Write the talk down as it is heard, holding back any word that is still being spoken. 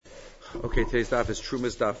Okay, today's daf is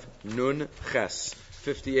Truma's daf Nun Ches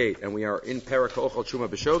 58, and we are in Parak Ochel Truma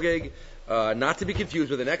B'Shogeg, not to be confused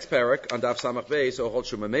with the next Parak on daf Samach Beis Ochel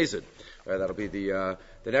Truma Mezid. That'll be the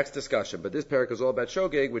next discussion. But this Parak is all about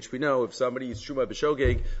Shogeg, which we know if somebody eats Truma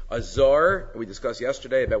B'Shogeg, a zar. We discussed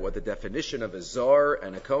yesterday about what the definition of a zar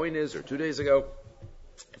and a kohen is, or 2 days ago.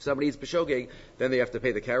 If somebody eats b'shogeg, then they have to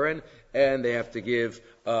pay the keren, and they have to give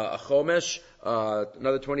a chomesh,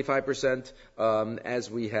 another 25%,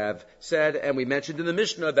 as we have said. And we mentioned in the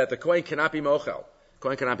Mishnah that the kohen cannot be mochel.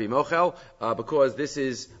 Kohen cannot be mochel because this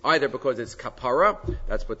is either because it's kapara.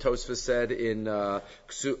 That's what Tosfos said in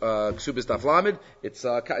Ksubis Daf Lamed. It's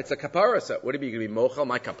a kapara. So what do you mean? You can be mochel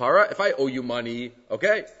my kapara? If I owe you money,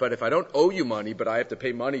 okay. But if I don't owe you money, but I have to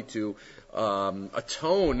pay money to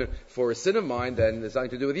atone for a sin of mine, then there's nothing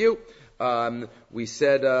to do with you. We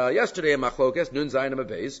said yesterday in Machlokes, Nun Zayin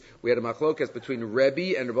Amabez, we had a Machlokes between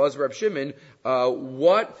Rebbe and Reb Shimon.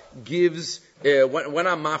 What gives, when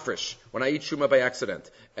I'm mafresh, when I eat Shuma by accident,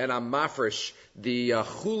 and I'm mafresh, the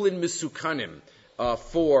Chulin Misukanim,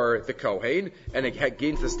 for the Kohen, and it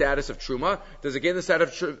gains the status of Truma. Does it gain the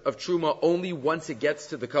status of Truma only once it gets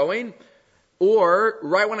to the Kohen? Or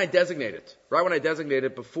right when I designate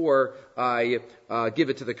it before I give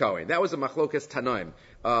it to the Kohen. That was a Machlokes Tanaim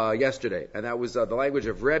yesterday, and that was the language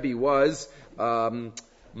of Rebbe was matanaso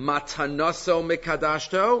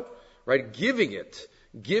mikadashto, right? Giving it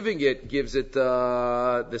gives it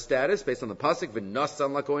the status based on the pasuk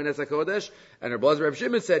v'nasan lakohen es hakodesh. And Reb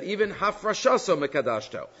Shimon said even hafrashaso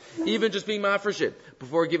mikadashto, even just being mafresh it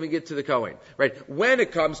before giving it to the Kohen, right? When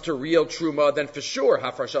it comes to real truma, then for sure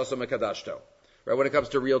hafrashaso mikadashto. Right, when it comes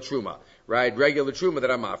to real truma, right, regular truma that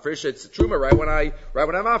I'm mafresh, it's truma right when I'm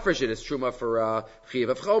mafresh it. It's truma for chiv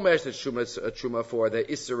of chomesh. It's truma for the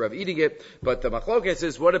isser of eating it. But the machlokes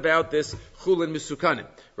is, what about this chulin misukanim?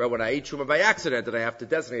 Right, when I eat truma by accident and I have to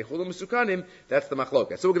designate chulin misukanim, that's the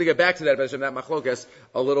machlokes. So we're going to get back to that machlokes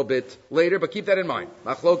a little bit later, but keep that in mind.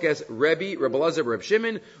 Machlokes Rebbe, Reb Elazar, Reb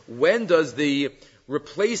Shimon. When does the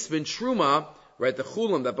replacement truma, right, the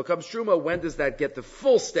chulim that becomes truma, when does that get the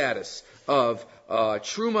full status of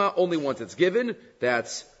truma? Only once it's given.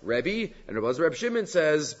 That's Rebbe. And Reb Shimon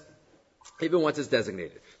says, even once it's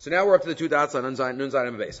designated. So now we're up to the two dots on Nun Zayin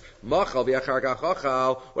Amabez. Machal v'achar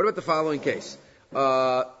kachachal. What about the following case?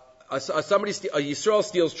 A Yisrael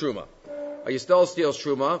steals truma. A Yisrael steals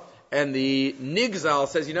truma, and the Nigzal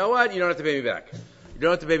says, you know what? You don't have to pay me back. You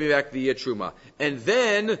don't have to pay me back the truma. And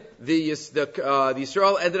then the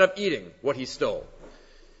Yisrael ended up eating what he stole.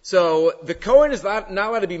 So the Kohen is not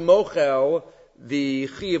allowed to be mochel the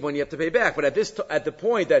chiv when you have to pay back. But at the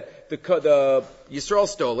point that the Yisrael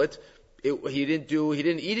stole it, he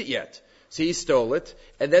didn't eat it yet. So he stole it,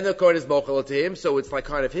 and then the Kohen is mochel it to him, so it's like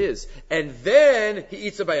kind of his. And then he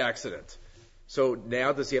eats it by accident. So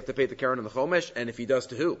now does he have to pay the keren and the chomesh? And if he does,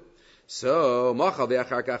 to who? So machal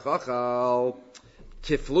ve'achar kachachal.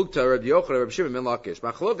 Tiflukta Rabbi Yochanan, Rabbi Shimon ben Lakish.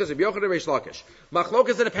 Machlokas Rabbi Yochanan, Reish Lakish.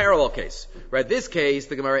 Machlokas in a parallel case, right? This case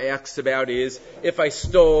the Gemara asks about is if I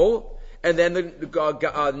stole and then the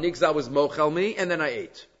nigzal was mochel me and then I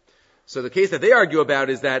ate. So the case that they argue about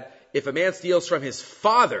is that if a man steals from his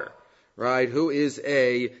father, right, who is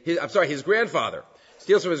his grandfather,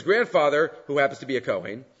 steals from his grandfather who happens to be a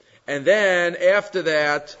Kohen, and then after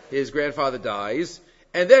that his grandfather dies.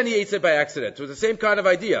 And then he eats it by accident. So it's the same kind of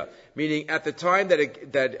idea. Meaning at the time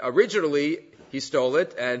that originally he stole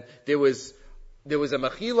it and there was a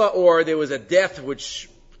mechila or there was a death which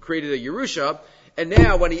created a Yerusha, and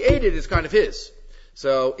now when he ate it, it's kind of his.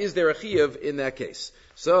 So is there a chiyuv in that case?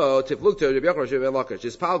 So tiflukta Rabbi Yochanan ben Lakish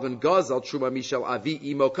is palgan gazal truma mishal avi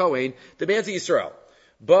imo kohen. The man's a Yisrael,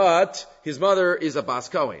 but his mother is a bas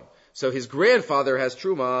kohen. So his grandfather has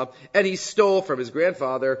truma, and he stole from his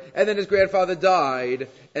grandfather, and then his grandfather died,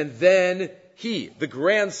 and then the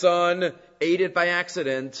grandson, ate it by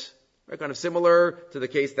accident. Right, kind of similar to the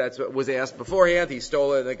case that was asked beforehand. He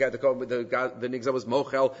stole it, and the nigzal was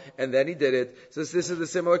mochel, and then he did it. So this is a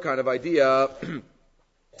similar kind of idea.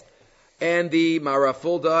 And the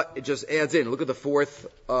Marafulda, it just adds in. Look at the fourth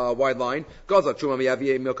wide line. Gazla truma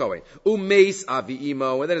miyavi imo kohen. Umeis avi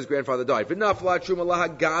imo, and then his grandfather died. V'nafla truma laha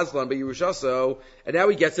gazlan b'Yerusha, and now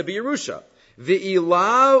he gets a b'Yerusha.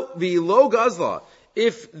 V'ilo gazla.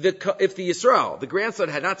 If the Yisrael, the grandson,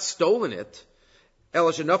 had not stolen it,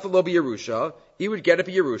 elashenafla lo b'Yerusha, he would get it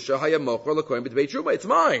b'Yerusha. Hayamocher lekohen b'dbei truma. It's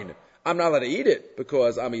mine. I'm not allowed to eat it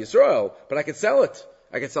because I'm a Yisrael, but I can sell it.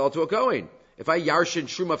 I can sell it to a Kohen. If I yarshin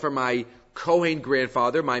truma for my Kohen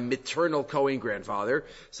grandfather, my maternal Kohen grandfather,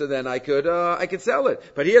 so then I could sell it.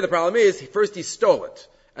 But here the problem is, first he stole it.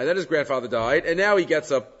 and then his grandfather died, and now he gets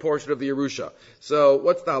a portion of the Yerusha. So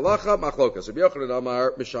what's the halacha? Machlokas. Rabbi Yochanan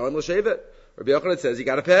Amar Mishalim L'Shevet. Rabbi Yochanan says you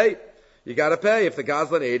got to pay. You got to pay. If the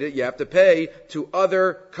Gazlan ate it, you have to pay to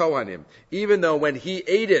other Kohanim, even though when he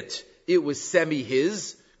ate it, it was semi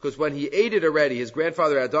his. Because when he ate it already, his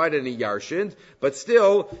grandfather had died and he yarshined, but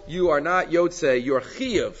still, you are not Yotzei, you're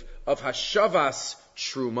Chiyav of Hashavas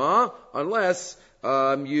Truma, unless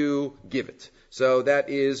you give it. So that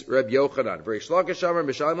is Reb Yochanan. Reish Lakish Amar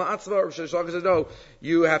Mishalim La'atzma. Reish Lakish says, no,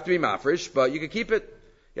 you have to be mafresh, but you can keep it.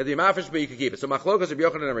 You have to be mafresh, but you can keep it. So Machlokas Reb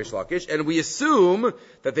Yochanan and Reish Lakish, and we assume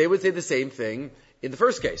that they would say the same thing in the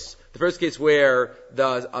first case. The first case where a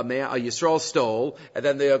Yisrael stole, and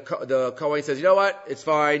then the Kohen says, you know what, it's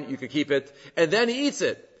fine, you can keep it, and then he eats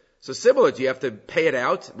it. So similar, do you have to pay it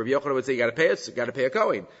out? Rabbi Yochanan would say you got to pay it, so you got to pay a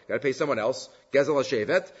Kohen, you got to pay someone else, Gezel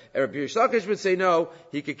HaShevet, and Rabbi Yishlakish would say no,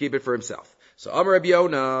 he could keep it for himself. So Amar Rabbi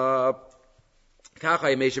Yonah,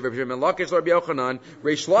 Reish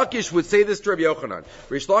Lakish would say this to Rabbi Yochanan.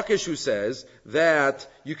 Reish Lakish, who says that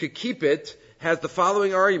you could keep it, has the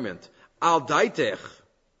following argument. Al daitech,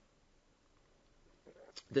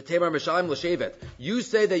 the Tamar Mishalim L'Shevet. You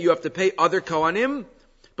say that you have to pay other Kohanim,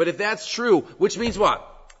 but if that's true, which means what?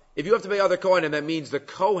 If you have to pay other Kohanim, that means the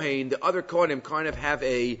Kohen, the other Kohanim kind of have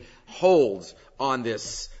a hold on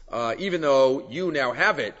this, even though you now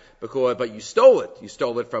have it, but you stole it. You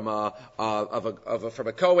stole it from from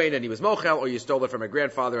a Kohen and he was Mochel, or you stole it from a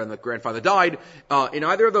grandfather and the grandfather died. In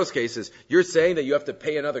either of those cases, you're saying that you have to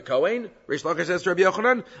pay another Kohen. Reish Lakish says to Rabbi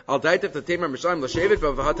Yochanan, Al daitef the Tamar Mishalim L'Shevet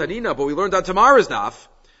v'Hatanina, but we learned on tomorrow's daf,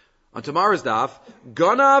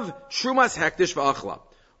 Ganav Trumas Hektish v'Achla.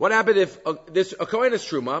 What happened if a Kohen is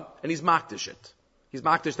Truma and he's Makdish it? He's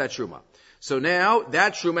Makdish that Truma. So now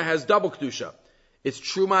that Truma has double Kedusha. It's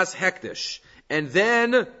Trumas Hektish. And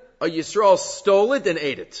then a Yisrael stole it and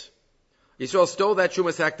ate it. Yisrael stole that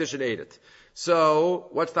Trumas Hektish and ate it. So,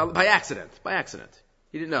 what's that? By accident.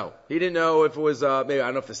 He didn't know. He didn't know if it was, maybe, I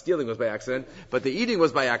don't know if the stealing was by accident, but the eating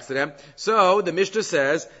was by accident. So, the Mishnah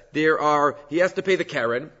says, he has to pay the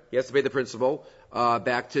Karen, he has to pay the principal,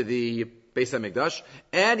 back to the Beis HaMikdash,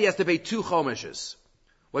 and he has to pay 2 chomeshes.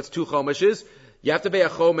 What's 2 chomeshes? You have to pay a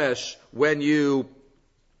chomesh when you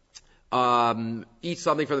eat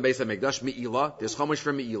something from the Beis HaMikdash, Me'ilah. There's chomesh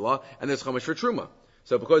for Me'ilah, and there's chomesh for Truma.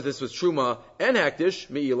 So because this was Truma and Hektish,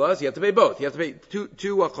 Me'ilah, you have to pay both. You have to pay two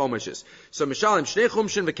chomeshes. So Mishalim, Shnei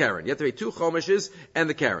Chumshin v'Karen. You have to pay 2 chomeshes and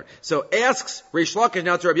the Karen. So asks Reish Lakish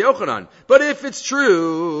now to Rabbi Yochanan, but if it's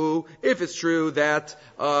true that,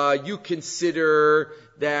 you consider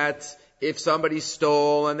that if somebody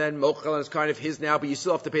stole and then Mochel is kind of his now, but you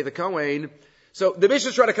still have to pay the Kohen. So the Mishnah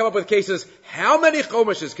is trying to come up with cases, how many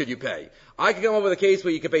chomeshes could you pay? I can come up with a case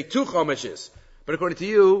where you can pay 2 chomeshes. But according to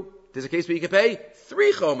you, there's a case where you can pay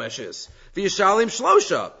 3 chomeshes. V'yishalim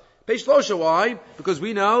shlosha. Pay shlosha, why? Because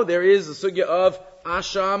we know there is a sugya of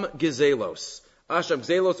Asham Gezelos. Asham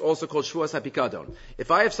Gezelos, also called Shvuas HaPikadon.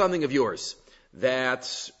 If I have something of yours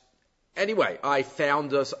that, anyway, I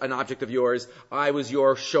found an object of yours, I was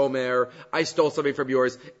your shomer, I stole something from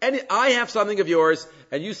yours, and I have something of yours,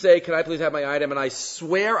 and you say, can I please have my item, and I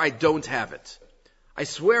swear I don't have it. That's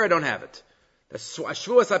Shvuas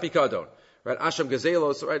HaPikadon. Right? Asham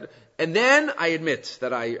Gezelos, right? And then I admit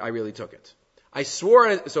that I really took it. I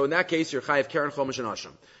swore, so in that case, you're chayiv Karen Chomesh and Asham.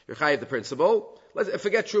 You're chayiv the principal. Let's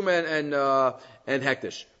forget Truma and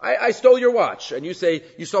Hektish. I stole your watch, and you say,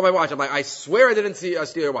 you stole my watch. I'm like, I swear I didn't steal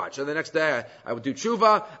your watch. And the next day, I would do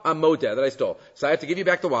tshuva, I'm modeh, that I stole. So I have to give you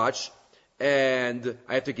back the watch, and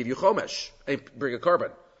I have to give you Chomesh, and bring a carbon.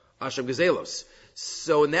 Asham Gezelos.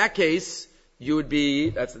 So in that case, you would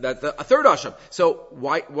be, that's a third asham. So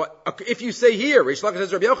if you say here, Reish Lakish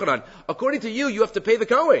says Rabbi Yochanan, according to you, you have to pay the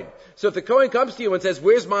Kohen. So if the Kohen comes to you and says,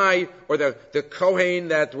 or the Kohen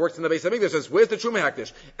that works in the Beis HaMikdash says, where's the Truma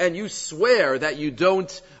Hektish? And you swear that you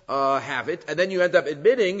don't, have it, and then you end up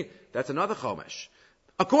admitting, that's another Chomesh.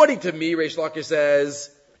 According to me, Reish Lakish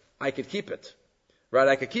says, I could keep it. Right?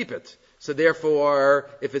 I could keep it. So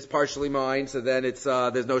therefore, if it's partially mine, so then it's,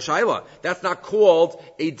 there's no shaila. That's not called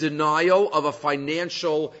a denial of a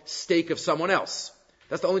financial stake of someone else.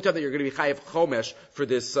 That's the only time that you're going to be chayav chomesh for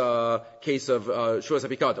this, case of, Shvuas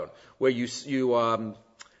HaPikadon, where you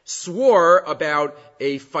swore about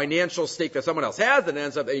a financial stake that someone else has, and it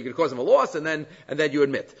ends up that you could cause them a loss, and then you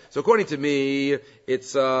admit. So according to me,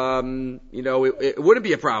 it's, it wouldn't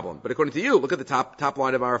be a problem. But according to you, look at the top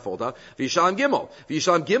line of our folder. V'yishalim Gimel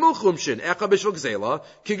chumshin, echa b'shvil gzela,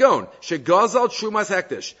 kigon, shegazal trumas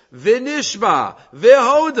hektish, v'nishba,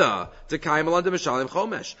 v'hoda, Tekayim Alanda Mishalim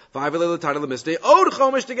Chomesh. V'avilei l'tana l'mistei od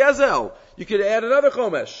Chomesh to Gezel. You could add another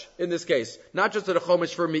Chomesh in this case. Not just a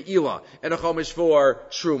Chomesh for Me'ila and a Chomesh for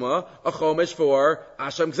Truma, a Chomesh for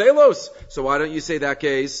Asham Gzelos. So why don't you say that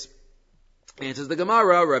case? Answers the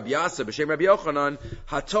Gemara, Rabbi Yasa, B'Shem Rabbi Yochanan,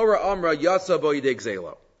 HaTorah Amra Yasa Bo Yidei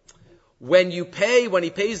Gzela. When he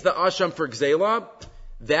pays the Asham for Gzela,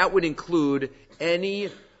 that would include any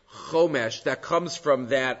Chomesh that comes from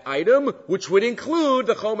that item, which would include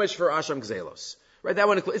the Chomesh for Asham Gzelos. Right? That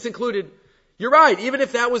one, it's included. You're right. Even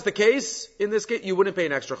if that was the case, in this case, you wouldn't pay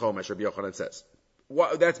an extra Chomesh, Rabbi Yochanan says.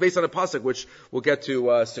 That's based on a pasuk, which we'll get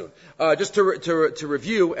to soon. Just to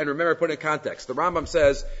review and remember, put in context. The Rambam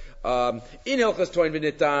says, in Hilchos Toin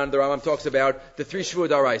V'Nitan, the Rambam talks about the 3 Shvuah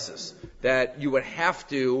D'Oraisos, that you would have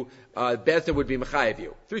to, Bezdin would be Mechayev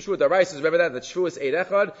you. 3 Shvuah D'Oraisos, remember that? That's Shvuas Eid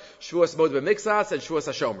Echad, Shvuas Mod B'Mixas, and Shvuas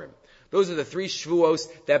HaShomrim. Those are the 3 Shvuos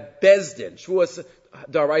that Bezdin, Shvuas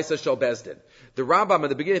D'Oraisos shall Bezdin. The Rambam at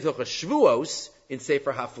the beginning of Hilchos Shvuos, in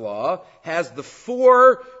Sefer Haflah, has the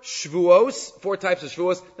 4 Shvuos, 4 types of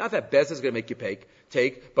Shvuos, not that Bezdin is going to make you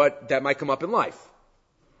take, but that might come up in life.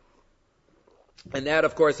 And that,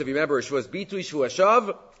 of course, if you remember, is Shvuas Bitui, Shvuas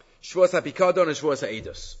Shav, Shvuas HaPikadon, and Shvuas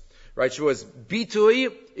HaEidus. Right? Shvuas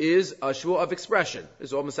Bitui is a Shvuah of expression. This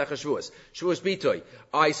is all Masechah Shvuas. Shvuas Bitui.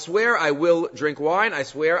 I swear I will drink wine. I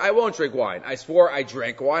swear I won't drink wine. I swore I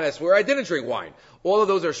drank wine. I swear I didn't drink wine. All of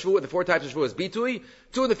those are Shvuah, the 4 types of Shvuas Bitui.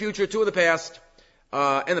 2 in the future, 2 in the past,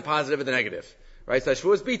 and the positive and the negative. Right? So that's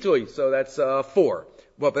Shvuas Bitui. So that's 4.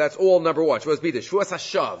 Well, but that's all number 1. Shvuas Bitui. Shvuas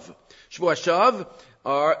HaShav. Shvuas HaShav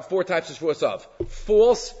are 4 types of Shvuas Shav.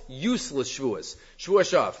 False, useless Shvuas. Shvuas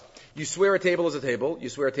Shav. You swear a table is a table, you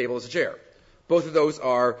swear a table is a chair. Both of those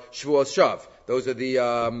are Shvuas Shav. Those are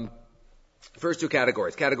the first 2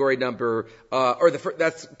 categories. Category number,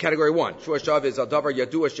 that's category 1. Shvuas Shav is Davar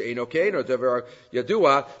Yadua She'eino Kain, or Davar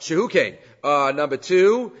Yadua Shehu Kain. Number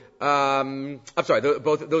 2,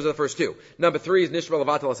 those are the first 2. Number 3 is Nishma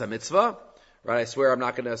Levatel as a mitzvah. Right, I swear I'm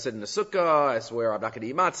not going to sit in a sukkah. I swear I'm not going to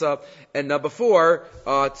eat matzah. And number 4,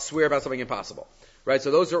 swear about something impossible. Right,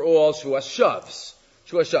 so those are all Shvuas Shavs.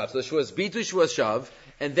 Shvuas Shav. So the Shvuas Bitu, Shvuas Shav,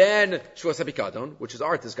 and then Shvuas HaPikadon, which is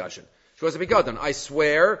our discussion. Shvuas HaPikadon. I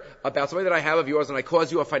swear about something that I have of yours and I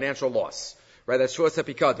cause you a financial loss. Right, that's Shvuas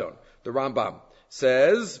HaPikadon. The Rambam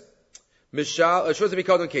says, Shvuas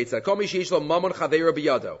HaPikadon Ketzah. Kol mi sheish lo mamon chaveiro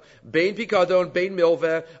biyado. Bein Pikadon, bein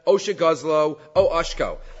milveh, o shegazlo, o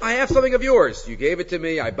ashko. I have something of yours. You gave it to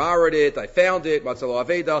me. I borrowed it. I found it. Matzalo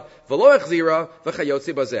aveda. V'lo echzira.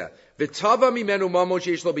 V'chayotzi bazeh. V'tava mimenu mamon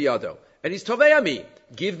sheish lo biyado. And he's tovei me.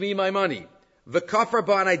 Give me my money. V'kafar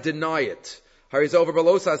ba, and I deny it. Hari's over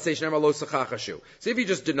belosa seishnem lo sachachashu. So if you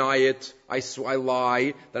just deny it, I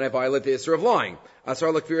lie, then I violate the issur of lying.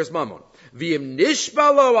 Asar l'kfiras mamon. V'im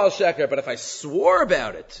nishbalo al sheker. But if I swore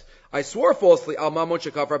about it, I swore falsely al mamon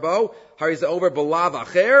shekafar bo. Hari's over belav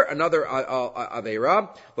acher, another aveira.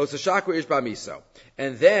 Lo sashakru ish ba miso.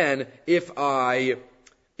 And then if I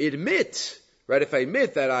admit, right, if I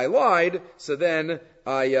admit that I lied, so then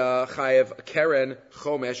I chayev keren,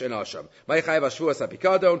 chomesh, and asham. My chayev ashvuas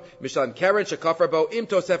hapikadon, mishlam keren shekafar bo im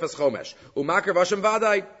tosefes chomesh. Umakar v'asham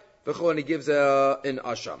vadai. V'chol, and he gives an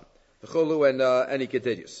asham. V'cholu, and he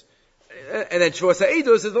continues. And then shvuas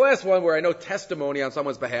ha'edus is the last one where I know testimony on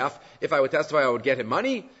someone's behalf. If I would testify, I would get him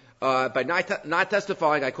money. By not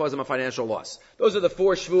testifying, I cause him a financial loss. Those are the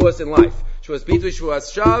 4 shvuas in life. Shvuas bitu,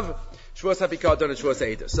 shvuas shav, shvuas hapikadon, and shvuas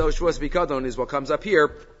ha'edus. So shvuas hapikadon is what comes up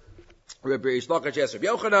here. Rabbi Yishlach asks Rabbi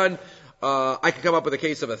Yochanan, I could come up with a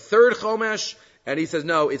case of a 3rd chomesh, and he says,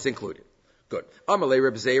 no, it's included. Good. Amalei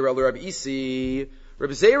Rabbi Zera Rabbi Isi.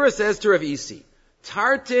 Rabbi Zera says to Rabbi Isi,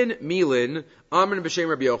 Tartin Milin, Amrin B'Shem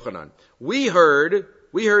Rabbi Yochanan. We heard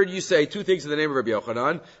you say 2 things in the name of Rabbi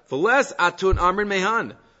Yochanan, V'les Atun Amrin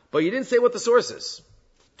Mehan. But you didn't say what the source is.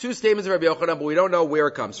 2 statements of Rabbi Yochanan, but we don't know where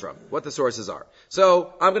it comes from, what the sources are.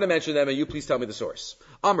 So, I'm going to mention them, and you please tell me the source.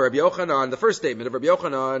 Amr Rabbi Yochanan, the first statement of Rabbi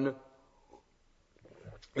Yochanan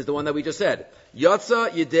is the one that we just said. Yatsa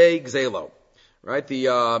Yedei Gzelo. Right? The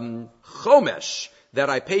chomesh that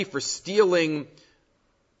I pay for stealing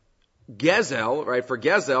gezel, right? For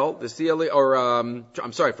gezel, the stealing,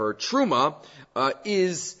 for truma,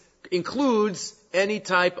 includes any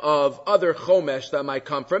type of other chomesh that might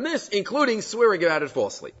come from this, including swearing about it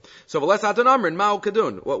falsely. So, v'les atan amrin ma'u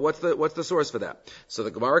kadun. What's the source for that? So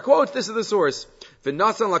the Gemara quotes, this is the source.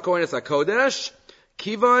 V'nasan lakoines hakodesh,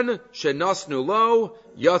 kivan shenasnu lo,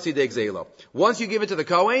 yatsi degzelo. Once you give it to the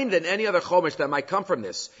Kohen, then any other chomesh that might come from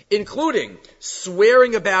this, including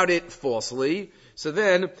swearing about it falsely, so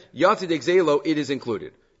then, yatsi degzelo, it is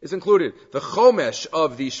included. is included. The chomesh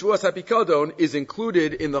of the Shvuas HaPikadon is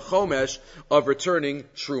included in the chomesh of returning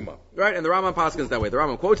Truma. Right? And the Rambam paskins that way. The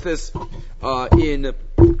Rambam quotes this in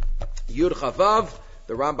Yud Chavav.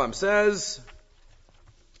 The Rambam says,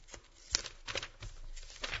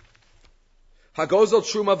 Hagozel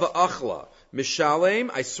Truma v'achla. Mishalem,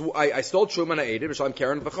 I stole Truma and I ate it. Mishalem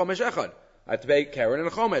Karen v'chomesh echad. I have to pay Karen and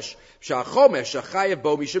a chomesh. Sha'chomesh, shachayev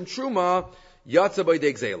bo mishim Truma, yatsa boy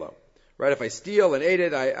degzela. Right? If I steal and ate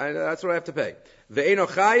it, that's what I have to pay. Ve'eno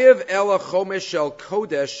chayev ela chomesh shel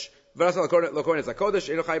kodesh. Gazla,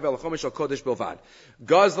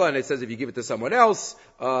 and it says if you give it to someone else,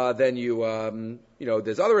 then you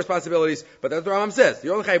there's other responsibilities, but that's what Rambam says.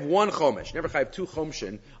 You only have one chomesh. You never have two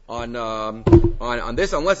chomshin on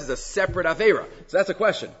this, unless it's a separate avera. So that's a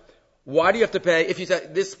question. Why do you have to pay, if you say,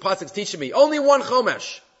 this pasuk's teaching me, only one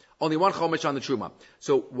chomesh on the truma.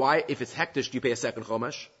 So why, if it's hektish, do you pay a second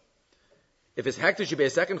chomesh? If it's hektish, you pay a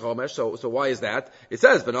second chomesh, so why is that? It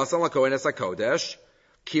says, v'nasan lakohen es hakodesh,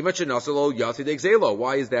 why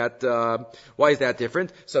is that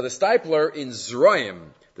different? So the Stipler in Zraim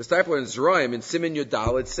in Siman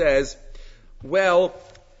Yudal, it says, well,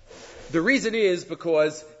 the reason is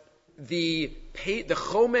because the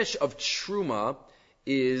chomesh of Truma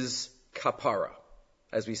is kapara,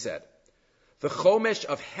 as we said. The chomesh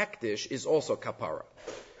of hektish is also kapara.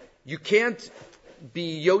 You can't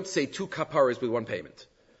be yotzei two kaparas with one payment.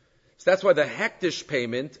 So that's why the hektish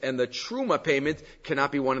payment and the truma payment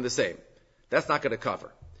cannot be one and the same. That's not going to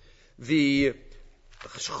cover. The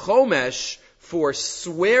chomesh for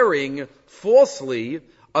swearing falsely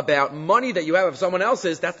about money that you have of someone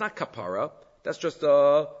else's, that's not kapara. That's just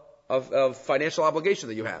a financial obligation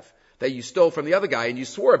that you have, that you stole from the other guy and you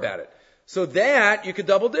swore about it. So that you could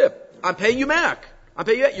double dip. I'm paying you back.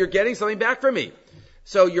 You're getting something back from me.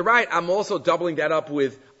 So you're right. I'm also doubling that up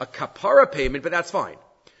with a kapara payment, but that's fine.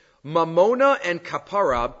 Mamona and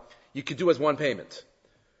kapara, you could do as one payment.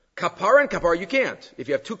 Kapara and kapara, you can't. If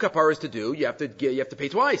you have two kaparas to do, you have to pay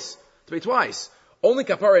twice. Only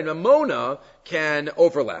kapara and mamona can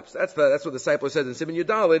overlap. So that's what the disciple says in Siman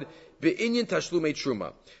Yudalid, be'inyan tashlumei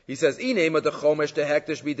truma. He says, inema de chomesh de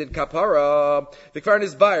hektish midin kapara. The kvaran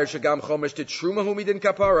is bayar shagam chomesh de truma hu midin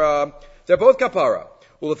kapara. They're both kapara.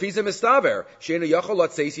 Ulafizem istaver she'enu yachol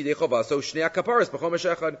latzeisi de chovaso shnei kaparas b'chomesh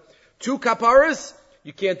echad. Two kaparas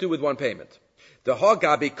you can't do with one payment. The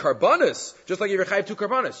hagabi karbanis, just like if you have two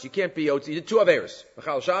karbanis, you can't be, you did two averis,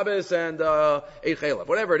 Machal Shabbos and Eid Chelav,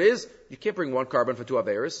 whatever it is, you can't bring one carbon for two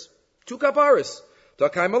averis, two kaparis.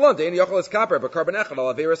 But the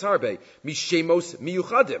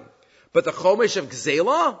chomesh of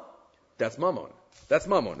gzela, that's mammon.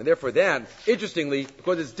 And therefore then, interestingly,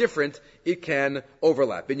 because it's different, it can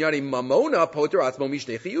overlap. Binyani mamona poter atzmo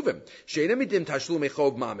mishnei chiyuvim. Sheina midim tashlum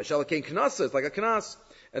echov mamish. Alakain knasa is like a knas.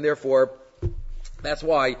 And therefore, that's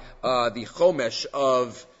why the chomesh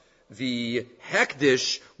of the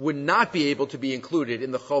hekdish would not be able to be included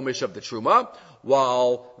in the chomesh of the truma,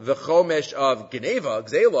 while the chomesh of geneva,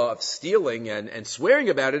 gzela, of stealing and swearing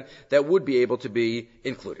about it, that would be able to be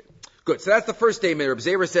included. Good. So that's the first statement. Reb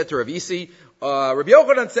Zera said to Rav Isi, Rabbi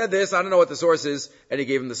Yochanan said this, I don't know what the source is, and he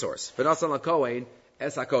gave him the source. V'nasan lakohen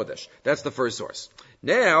es hakodesh. That's the first source.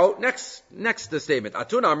 Now, next the statement.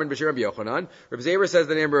 Atun Amrin b'shir Rabbi Yochanan. Rabbi Zera says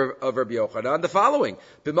the name of Rabbi Yochanan. The following.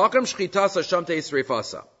 B'makam shchitasa shamte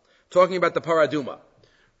sreifasa. Talking about the paraduma.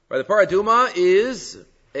 Right, the paraduma is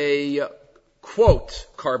a quote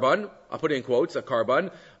carbon. I'll put it in quotes, a carbon.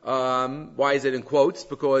 Why is it in quotes?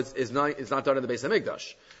 Because it's not done in the Beis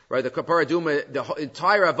HaMikdash. Right, the paraduma, the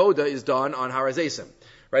entire avoda is done on Har HaZeisim.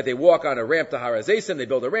 Right, they walk on a ramp to Har HaZeisim, they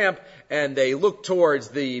build a ramp, and they look towards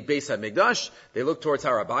the Beis HaMikdash, they look towards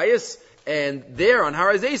Har HaBayis, and there on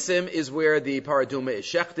Har HaZeisim is where the paraduma is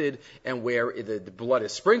shechted, and where the blood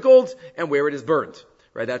is sprinkled, and where it is burned.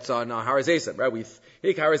 Right, that's on Har HaZeisim. Right,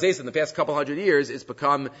 Har HaZeisim in the past couple hundred years has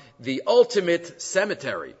become the ultimate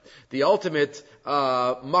cemetery, the ultimate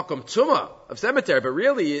makom tuma of cemetery. But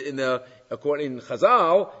really, according to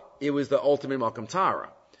Chazal, it was the ultimate makom tara.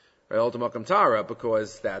 Right, ultimate makom tara,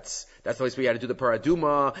 because that's the place where you had to do the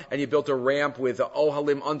paraduma, and you built a ramp with the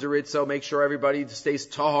ohalim under it, so make sure everybody stays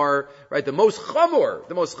tahar. Right, the most chamor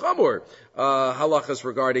halachas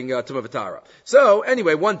regarding tumah v'tara. So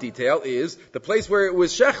anyway, one detail is the place where it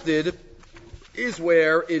was shechted is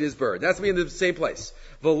where it is burned. That's in the same place.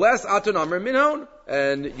 V'les atun amr minhon,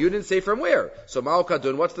 and you didn't say from where. So ma'al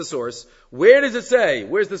kadun, what's the source? Where does it say?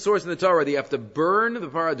 Where's the source in the Torah that you have to burn the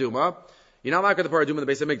paraduma? You're not like the paraduma in the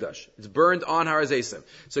Beis HaMikdash. It's burned on Har HaZeisim.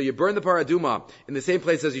 So you burn the paraduma in the same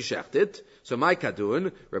place as you shecht it. So my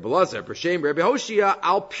kadun, Rebbe Lazar, B'Shem, Rebbe Hoshia,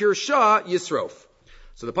 al pirsha yisrof.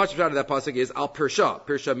 So the pashut of that pasuk is al pirsha.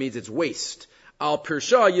 Pirsha means it's waste. Al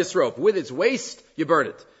pirsha yisrof. With its waste, you burn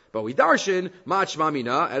it. But we darshan, ma'at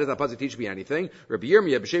shmamina, how does that pasuk teach me anything? Rabbi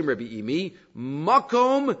Yirmiyah, b'shem Rabbi Imi,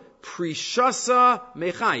 makom prishasa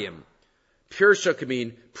mechayim. Pirsha can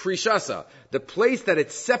mean prishasa, the place that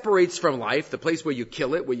it separates from life, the place where you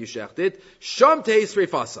kill it, where you shecht it. Sham teis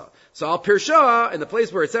refasa. So al pirsha, and the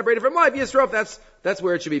place where it's separated from life, yisrof, that's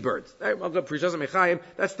where it should be burned. Prishasa mechayim,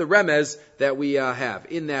 that's the remez that we have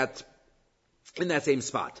in that same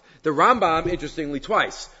spot. The Rambam, interestingly,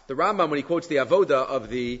 twice. The Rambam, when he quotes the avoda of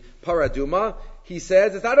the paraduma, he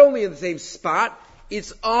says it's not only in the same spot,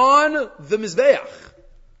 it's on the mizbeach.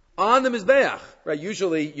 On the mizbeach, right?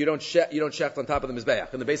 Usually you don't shecht on top of the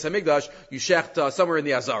mizbeach. In the Beis Hamikdash, you shecht somewhere in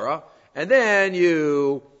the azara, and then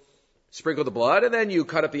you sprinkle the blood, and then you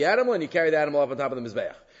cut up the animal, and you carry the animal up on top of the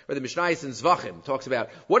mizbeach. Or the Mishnayos in Zvachim talks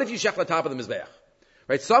about, what if you shecht on top of the mizbeach?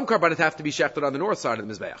 Right? Some karbanos have to be shechted on the north side of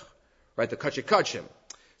the mizbeach. Right? The kachim.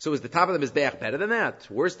 So is the top of the mizbeach better than that?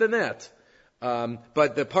 Worse than that?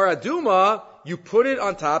 But the paraduma, you put it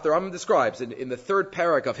on top. The Rambam describes in the third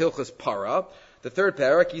parak of Hilchos Para, the third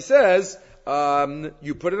parak, he says,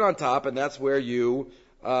 you put it on top, and that's where you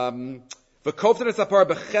v'koftan etzapar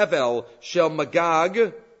b'chevel shel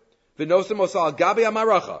magag v'nosem osal gabi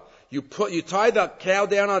amaracha. You tie the cow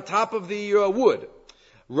down on top of the wood.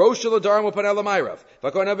 Rosh Ladarim upanel l'mayrav.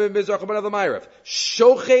 V'konav b'mizrach upanel l'mayrav.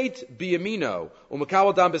 Shochet b'yamino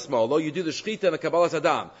u'makawal dam b'smolo. You do the shchita and the kabbalas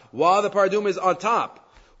adam while the paraduma is on top.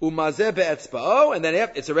 Umazeh be'etzba'o, and then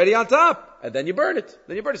it's already on top, and then you burn it.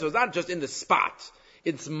 So it's not just in the spot.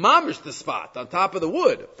 It's mamish the spot, on top of the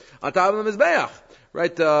wood, on top of the mizbeach.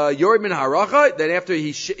 Right, Yored min haracha, then after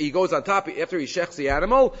he goes on top, after he shechs the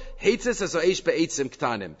animal, heitzis as ha'esh be'etzim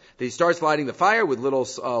ktanim. Then he starts lighting the fire with little,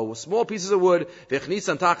 small pieces of wood,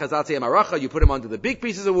 v'chnisan tachas atzei haracha, you put him onto the big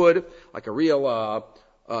pieces of wood, like a real,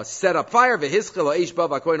 set up fire, v'hischel ha'esh ba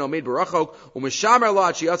v'koyin omed barachok, u'mishamer lo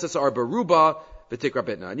achiasas ar baruba,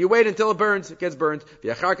 and you wait until it gets burned,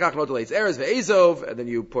 and then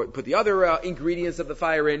you put the other ingredients of the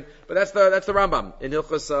fire in. But that's the Rambam in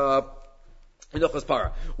Hilchos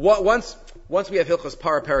Para. Once we have Hilchos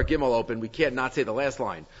Para Paragimel open, we can't not say the last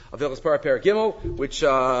line of Hilchos Para Paragimel, which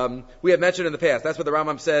we have mentioned in the past. That's what the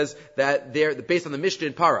Rambam says, that based on the Mishnah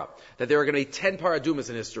in Para, that there are going to be 10 paradumas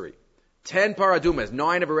in history. 10 paradumas.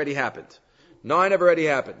 9 have already happened.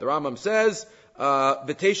 The Rambam says,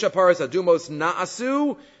 V'teisha paras adumos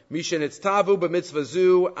na'asu mishen itztavu b'mitzvah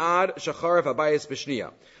zu ad shacharav habayis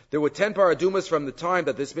b'shniya. There were 10 paradumas from the time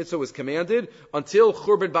that this mitzvah was commanded until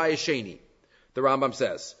Churban Bayesheni. The Rambam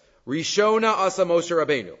says, Rishona asa Moshe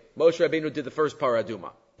Rabbeinu. Moshe Rabbeinu did the first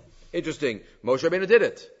paraduma. Interesting. Moshe Rabbeinu did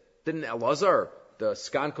it. Didn't Elazar, the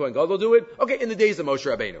Skan Kohen Gadol, do it? Okay, in the days of Moshe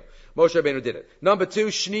Rabbeinu. Moshe Rabbeinu did it. Number 2,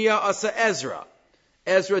 Shniya asa Ezra.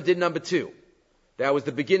 Ezra did number 2. That was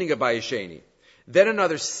the beginning of Bayesheni. Then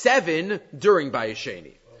another 7 during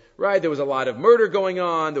Bayesheni. Right? There was a lot of murder going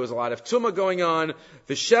on. There was a lot of tumah going on.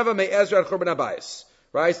 V'sheva me Ezra at Churban Habayis.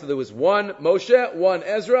 Right? So there was 1 Moshe, 1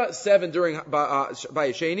 Ezra, 7 during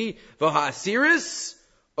Bayesheni. V'ha'asiris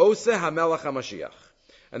ose hamelach HaMashiach.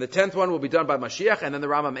 And the 10th one will be done by Mashiach. And then the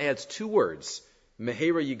Rambam adds 2 words.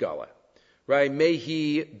 Mehera Yigala. Right? May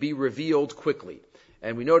he be revealed quickly.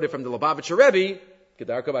 And we noted from the Lubavitcher Rebbe,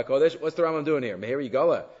 Kedarko Bakodesh, what's the Rambam doing here? Mehera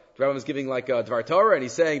Yigala. The Rambam is giving like Dvar Torah, and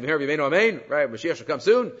he's saying, "B'her v'yemeinu amen." Right, Mashiach shall come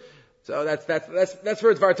soon. So that's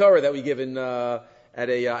for Dvar Torah that we give in at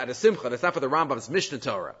a simcha. That's not for the Rambam's Mishnah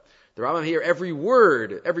Torah. The Rambam here, every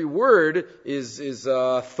word is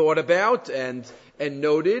thought about and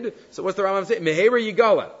noted. So what's the Rambam saying? Mehera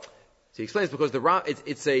Yigala. So he explains because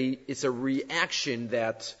it's a reaction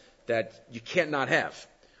that you can't not have.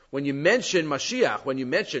 When you mention Mashiach, when you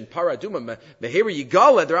mention Paraduma, Mehera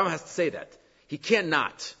Yigala, the Rambam has to say that. He can't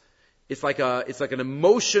not. It's like an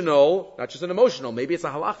emotional, not just an emotional, maybe it's a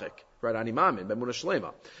halachic, right? Animamin, Bemuna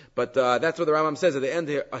Shlema. But, that's what the Rambam says at the end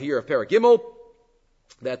here of Perek Gimel,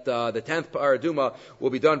 that, the 10th paraduma will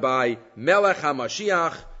be done by Melech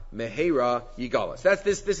HaMashiach Mehera Yigalas.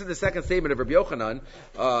 This is the second statement of Rabbi Yochanan,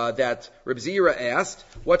 that Rabbi Zira asked,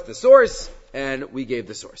 what's the source? And we gave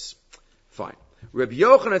the source. Fine. Rabbi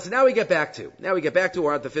Yochanan, so now we get back to,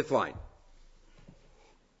 we're at the 5th line.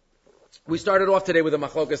 We started off today with the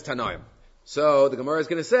Machlokas Tanaim. So the Gemara is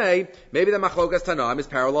going to say, maybe the Machlokas Tanaim is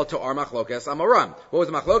parallel to our Machlokas Amoram. What was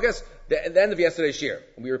the Machlokas? The end of yesterday's shir.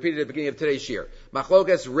 We repeated it at the beginning of today's shir.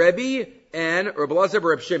 Machlokas Rebbe and Rabbi Elazar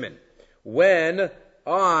Reb Shimon. When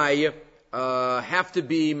I have to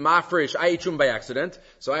be mafresh, I ate shum by accident,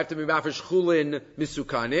 so I have to be mafresh chulin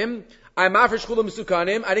misukanim. I'm mafresh chulin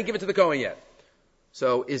misukanim. I didn't give it to the Kohen yet.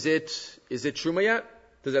 So is it truma yet?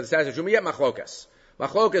 Does that have the status of truma yet? Machlokas.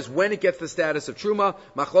 Machlokas, when it gets the status of Truma,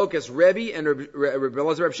 Machlokas Rebbe and Rebbe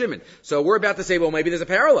Elazar Reb Shimon. So we're about to say, well, maybe there's a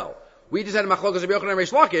parallel. We just had a Machlokas Rebbe Yochanan and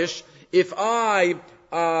Reish Lakish. If I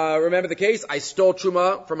remember the case, I stole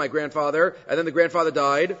Truma from my grandfather, and then the grandfather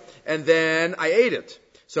died, and then I ate it.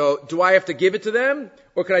 So do I have to give it to them,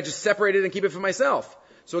 or can I just separate it and keep it for myself?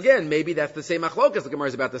 So again, maybe that's the same Machlokas the Gemara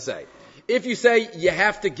is about to say. If you say you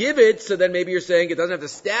have to give it, so then maybe you're saying it doesn't have the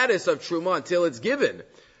status of Truma until it's given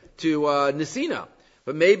to Nesina.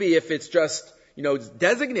 But maybe if it's just,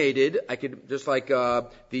 designated, I could, just like Rebbe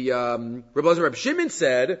Elazar Reb Shimon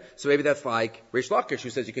said, so maybe that's like Reish Lakish, who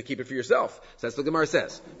says you could keep it for yourself. So that's what the Gemara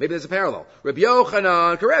says. Maybe there's a parallel. Rabbi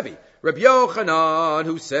Yochanan Karebi. Rabbi Yochanan,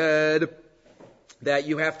 who said that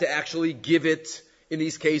you have to actually give it in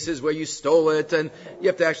these cases where you stole it, and you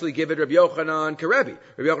have to actually give it Rabbi Yochanan Karebi.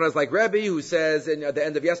 Rabbi Yochanan is like Rebbe, who says at the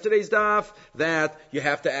end of yesterday's daf that you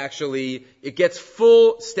have to actually, it gets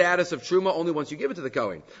full status of Truma only once you give it to the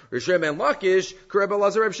Kohen. Rishon and Lakish, Karebi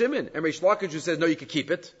Elazar Reb Shimon. And Reish Lakish, who says, no, you could keep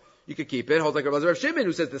it. You could keep it. Holds like Rabbi Elazar Reb Shimon,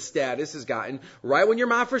 who says the status is gotten right when you're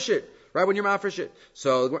mafresh it. Right when you're mafresh it.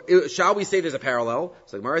 So, shall we say there's a parallel?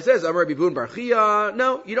 So the Gemara says, Amar Rabbi Bun Bar Chia.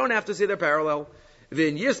 No, you don't have to say they're parallel.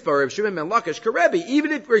 Then Yispar Reb Shimon ben Lakish Karebi,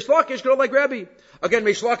 even if Reish Lakish could like Rebbe. Again,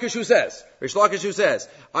 Reish Lakish who says,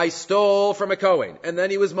 I stole from a Kohen, and then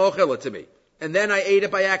he was mochela to me, and then I ate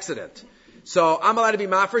it by accident. So I'm allowed to be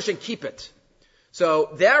mafresh and keep it.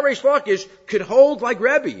 So that Reish Lakish could hold like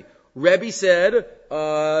Rebbe. Rebbe said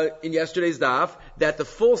in yesterday's daf that the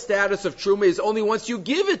full status of Truma is only once you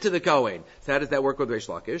give it to the Kohen. So how does that work with Reish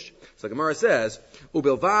Lakish? So Gemara says,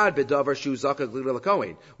 Ubilvad bedavar shu zakak l'il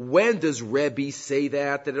Kohen. When does Rebbe say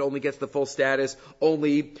that it only gets the full status?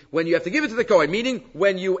 Only when you have to give it to the Kohen, meaning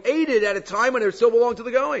when you ate it at a time when it still belonged to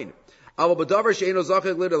the Kohen.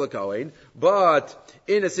 But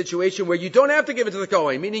in a situation where you don't have to give it to the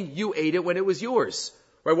Kohen, meaning you ate it when it was yours.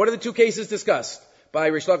 Right? What are the two cases discussed by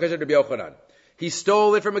Reish Lakish and Rabbi Yochanan? He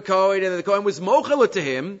stole it from a Kohen, and the Kohen was mochela to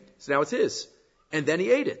him, so now it's his. And then he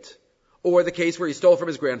ate it. Or the case where he stole from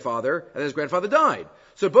his grandfather, and then his grandfather died.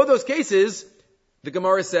 So in both those cases, the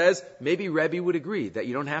Gemara says, maybe Rebbe would agree that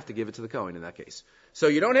you don't have to give it to the Kohen in that case. So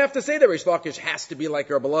you don't have to say that Reish Lakish has to be like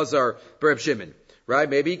Rebbe Elazar Reb Shimon. Right?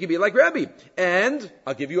 Maybe he could be like Rebbe. And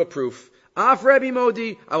I'll give you a proof. Af Rebbe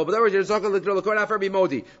Modi. Rebbe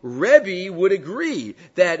Modi. Rebbe would agree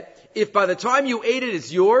that if by the time you ate it,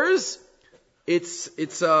 it's yours, it's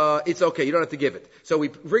okay. You don't have to give it. So we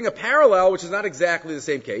bring a parallel, which is not exactly the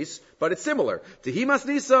same case, but it's similar. Tehimas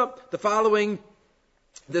Nisa, the following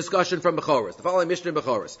discussion from Bechoros, the following Mishnah in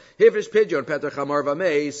Bechoros. Hivrish Pidyon, Peter Chamor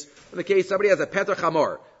Vameis. In the case, somebody has a Peter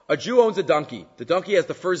Chamor. A Jew owns a donkey. The donkey has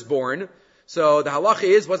the firstborn. So the halacha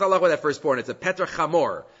is, what's the halacha with that firstborn? It's a Peter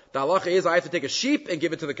Chamor. The halacha is, I have to take a sheep and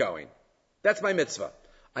give it to the Kohen. That's my mitzvah.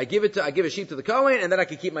 I give a sheep to the Kohen, and then I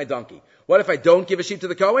can keep my donkey. What if I don't give a sheep to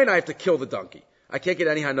the Kohen? I have to kill the donkey. I can't get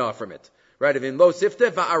any hana from it. Right? If in lo sifte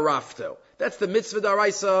va'arafto. That's the mitzvah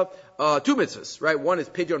daraisa, two mitzvahs, right? One is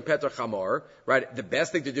pidyon peter chamor, right? The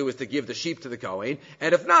best thing to do is to give the sheep to the Kohen,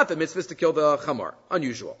 and if not, the mitzvah is to kill the chamor.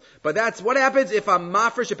 Unusual. But that's what happens if I'm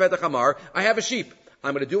mafresh a peter chamor. I have a sheep.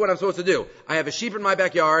 I'm going to do what I'm supposed to do. I have a sheep in my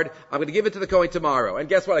backyard. I'm going to give it to the Kohen tomorrow. And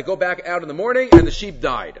guess what? I go back out in the morning, and the sheep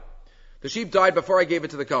died. The sheep died before I gave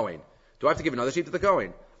it to the Kohen. Do I have to give another sheep to the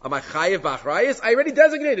Kohen? Am I chayiv b'achrayis? I already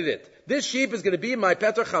designated it. This sheep is going to be my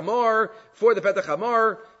peter chamor for the peter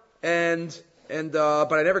chamor,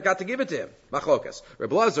 but I never got to give it to him. Machlokas.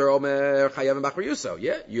 Rebbe Elazar omer chayav b'achrayuso.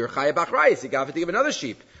 Yeah, you're chayiv b'achrayis. You got to give another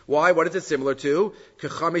sheep. Why? What is it similar to?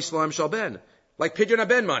 Kechami shlam shal ben. Like pidyon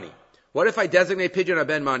haben money. What if I designate pidyon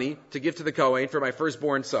haben money to give to the Kohen for my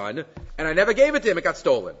firstborn son, and I never gave it to him, it got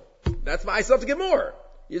stolen? I still have to give more.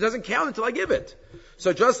 It doesn't count until I give it.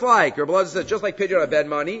 So just like, Rebbe Elazar says, just like pidyon haben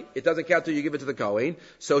money, it doesn't count until you give it to the Kohen,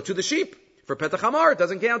 so to the sheep. For petach hamar, it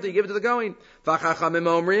doesn't count until you give it to the Kohen. V'chachamim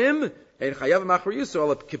omrim, ein chayav machriuso,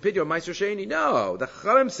 ala kepidyon meiser sheni. No, the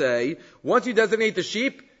chachamim say, once you designate the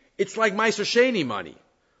sheep, it's like meiser sheni money.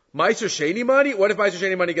 Meiser sheni money? What if meiser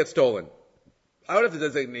sheni money gets stolen? I would have to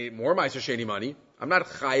designate more meiser sheni money. I'm not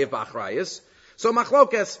chayav b'achrayis. So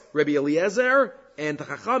machlokas, Rabbi Eliezer and the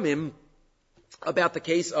chachamim about the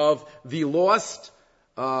case of the lost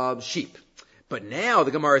sheep. But now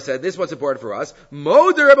the Gemara said, this is what's important for us.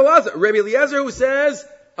 Moder Rabbi Eliezer, who says,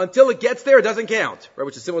 until it gets there, it doesn't count. Right,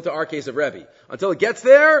 which is similar to our case of Rebbe. Until it gets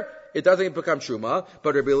there, it doesn't become Truma.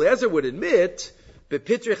 But Rabbi Eliezer would admit,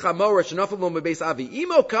 Bepitri chamor shenafel lo mebeis avi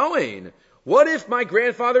imo Kohen. What if my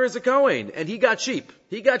grandfather is a Kohen and he got sheep?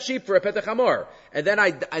 He got sheep for a petach hamor, and then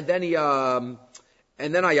I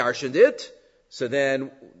yarshened it. So then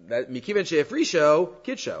that mikiven she'efrisho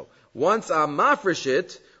kidsho. Once I mafresh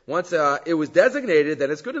it, Once it was designated, then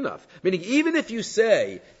it's good enough. Meaning, even if you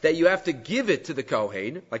say that you have to give it to the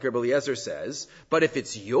Kohen, like Rabbi Eliezer says, but if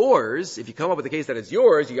it's yours, if you come up with a case that it's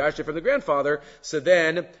yours, you got it from the grandfather, so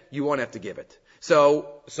then you won't have to give it.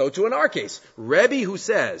 So too in our case. Rebbe who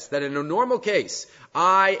says that in a normal case,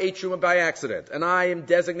 I ate truma by accident, and I am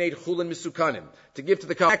designated chulin misukanim to give to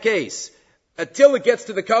the Kohen. In that case, until it gets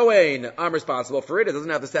to the Kohen, I'm responsible for it. It doesn't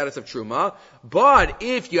have the status of truma. But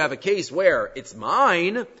if you have a case where it's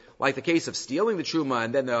mine, like the case of stealing the truma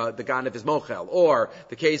and then the ganef is mochel, or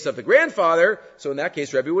the case of the grandfather, so in that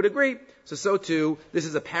case, Rebbe would agree. So too, this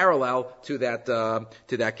is a parallel to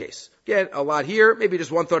that case. Again, a lot here. Maybe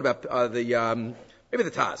just one thought about maybe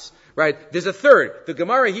the Taz, right? There's a third. The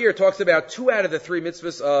Gemara here talks about 2 out of the 3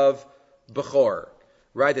 mitzvahs of Bechor,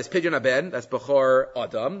 right? There's Pidyon Haben, that's Bechor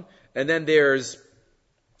Adam. And then there's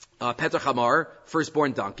Petach Hamar,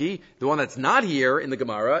 firstborn donkey. The one that's not here in the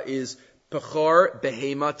Gemara is Bechor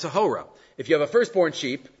Behema Tahora. If you have a firstborn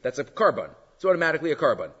sheep, that's a carbon. It's automatically a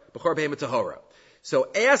carbon. Bechor Behema Tahora. So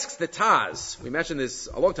asks the Taz, we mentioned this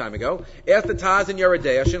a long time ago, asks the Taz in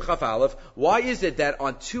Yeridea, Shin Chaf Aleph, why is it that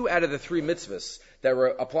on 2 out of the 3 mitzvahs that were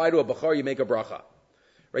applied to a Bechor, you make a bracha?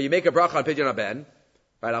 Right? You make a bracha on Pidyon Haben.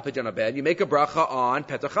 Right, Al Pidyon Haben. You make a bracha on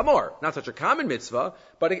Petach Hamor. Not such a common mitzvah,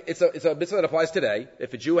 but it's a mitzvah that applies today.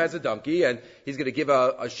 If a Jew has a donkey and he's going to give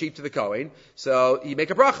a sheep to the Kohen, so you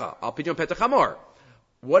make a bracha. Al Pidyon Petach Hamor.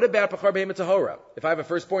 What about Bechor Behema Tahora? If I have a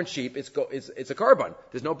firstborn sheep, it's a carbon.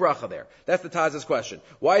 There's no bracha there. That's the Taz's question.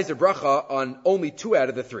 Why is there bracha on only 2 out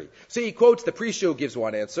of the 3? So he quotes the Prishu, gives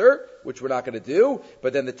one answer, which we're not going to do,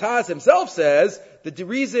 but then the Taz himself says that the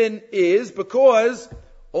reason is because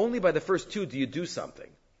only by the first 2 do you do something.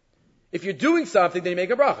 If you're doing something, then you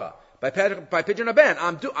make a bracha. By Pidyon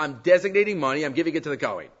Haben, I'm designating money, I'm giving it to the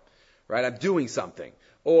Kohen. Right? I'm doing something.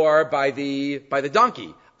 Or by the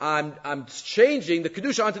donkey, I'm changing the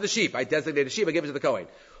kedusha onto the sheep. I designate a sheep, I give it to the Kohen.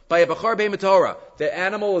 By a Bechor Behema Tahora, the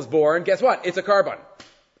animal is born, guess what? It's a carbon.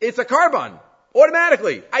 It's a carbon.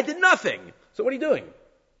 Automatically. I did nothing. So what are you doing?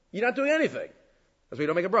 You're not doing anything. That's why you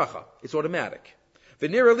don't make a bracha. It's automatic.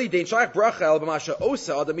 V'nirali dein shaykh bracha el b'masha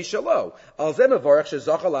osa adam mishalo. Al zeh mevarach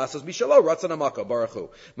shezacha lasas mishalo ratzon hamako baruch hu.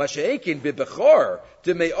 Masha'ekin b'bechor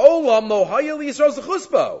demei olam lo hayel Yisrael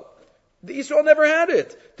zechuspo. The Israel never had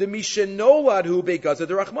it. The mishenolad hu begaza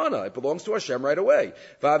derachmana. It belongs to Hashem right away.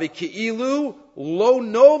 Vavi ki'ilu lo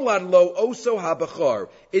nolad lo oso habechor.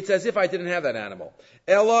 It's as if I didn't have that animal.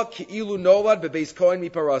 Ella ki'ilu nolad bebeis kohen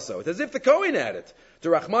miparaso. It's as if the Kohen had it.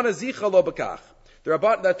 Derachmana zicha lo bekach.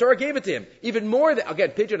 The Torah gave it to him. Even more than, again,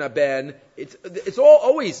 Pidyon Haben, it's all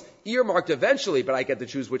always earmarked eventually, but I get to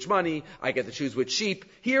choose which money, I get to choose which sheep.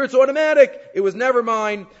 Here it's automatic. It was never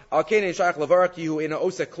mine. Al kein shaykh levarak yehu ina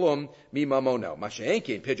osek klum mi mamono.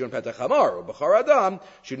 Masha'enkin Pidyon Petach Hamar u'bechar adam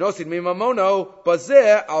shunosin mi mamono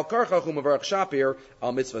bazeh al karchach u'mavarach shapir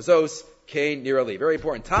al mitzvazos kein nirali. Very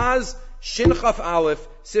important. Taz Shin Chaf Aleph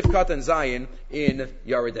Sifkat and Zayin in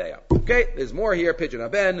Yeridea. Okay, there's more here, Pidyon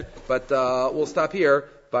Haben, but we'll stop here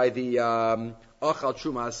by the Achal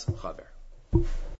Trumas Chaver.